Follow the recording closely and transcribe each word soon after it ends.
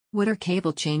What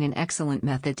cable chain? An excellent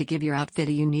method to give your outfit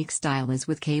a unique style is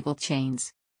with cable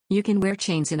chains. You can wear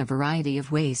chains in a variety of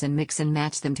ways and mix and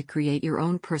match them to create your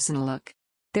own personal look.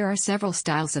 There are several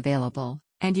styles available,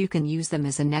 and you can use them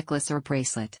as a necklace or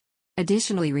bracelet.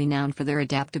 Additionally, renowned for their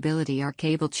adaptability are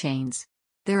cable chains.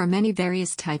 There are many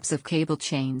various types of cable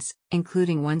chains,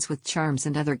 including ones with charms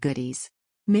and other goodies.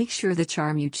 Make sure the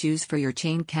charm you choose for your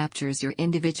chain captures your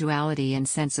individuality and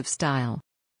sense of style.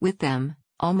 With them,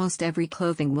 almost every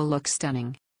clothing will look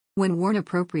stunning. When worn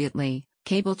appropriately,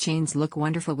 cable chains look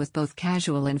wonderful with both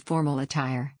casual and formal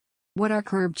attire. What are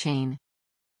curb chain?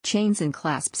 Chains and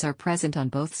clasps are present on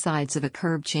both sides of a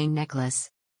curb chain necklace.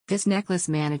 This necklace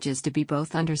manages to be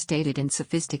both understated and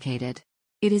sophisticated.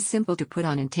 It is simple to put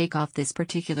on and take off this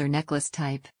particular necklace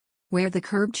type. Wear the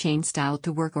curb chain style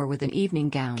to work or with an evening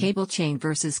gown. Cable chain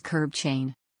versus curb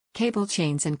chain. Cable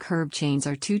chains and curb chains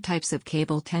are two types of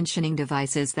cable tensioning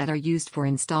devices that are used for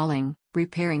installing,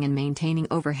 repairing and maintaining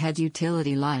overhead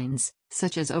utility lines,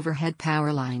 such as overhead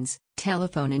power lines,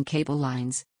 telephone and cable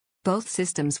lines. Both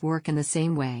systems work in the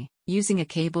same way, using a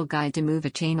cable guide to move a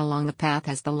chain along the path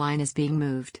as the line is being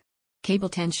moved. Cable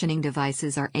tensioning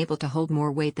devices are able to hold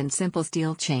more weight than simple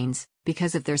steel chains.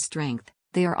 Because of their strength,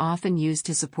 they are often used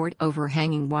to support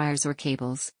overhanging wires or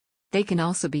cables. They can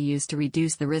also be used to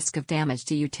reduce the risk of damage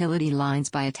to utility lines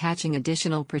by attaching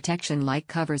additional protection like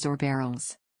covers or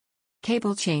barrels.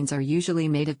 Cable chains are usually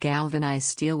made of galvanized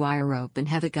steel wire rope and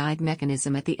have a guide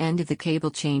mechanism at the end of the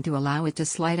cable chain to allow it to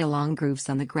slide along grooves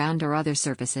on the ground or other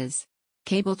surfaces.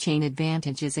 Cable chain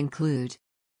advantages include: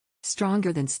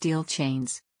 stronger than steel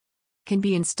chains. Can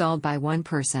be installed by one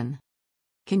person.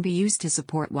 Can be used to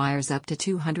support wires up to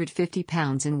 250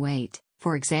 pounds in weight,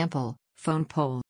 for example, phone pole.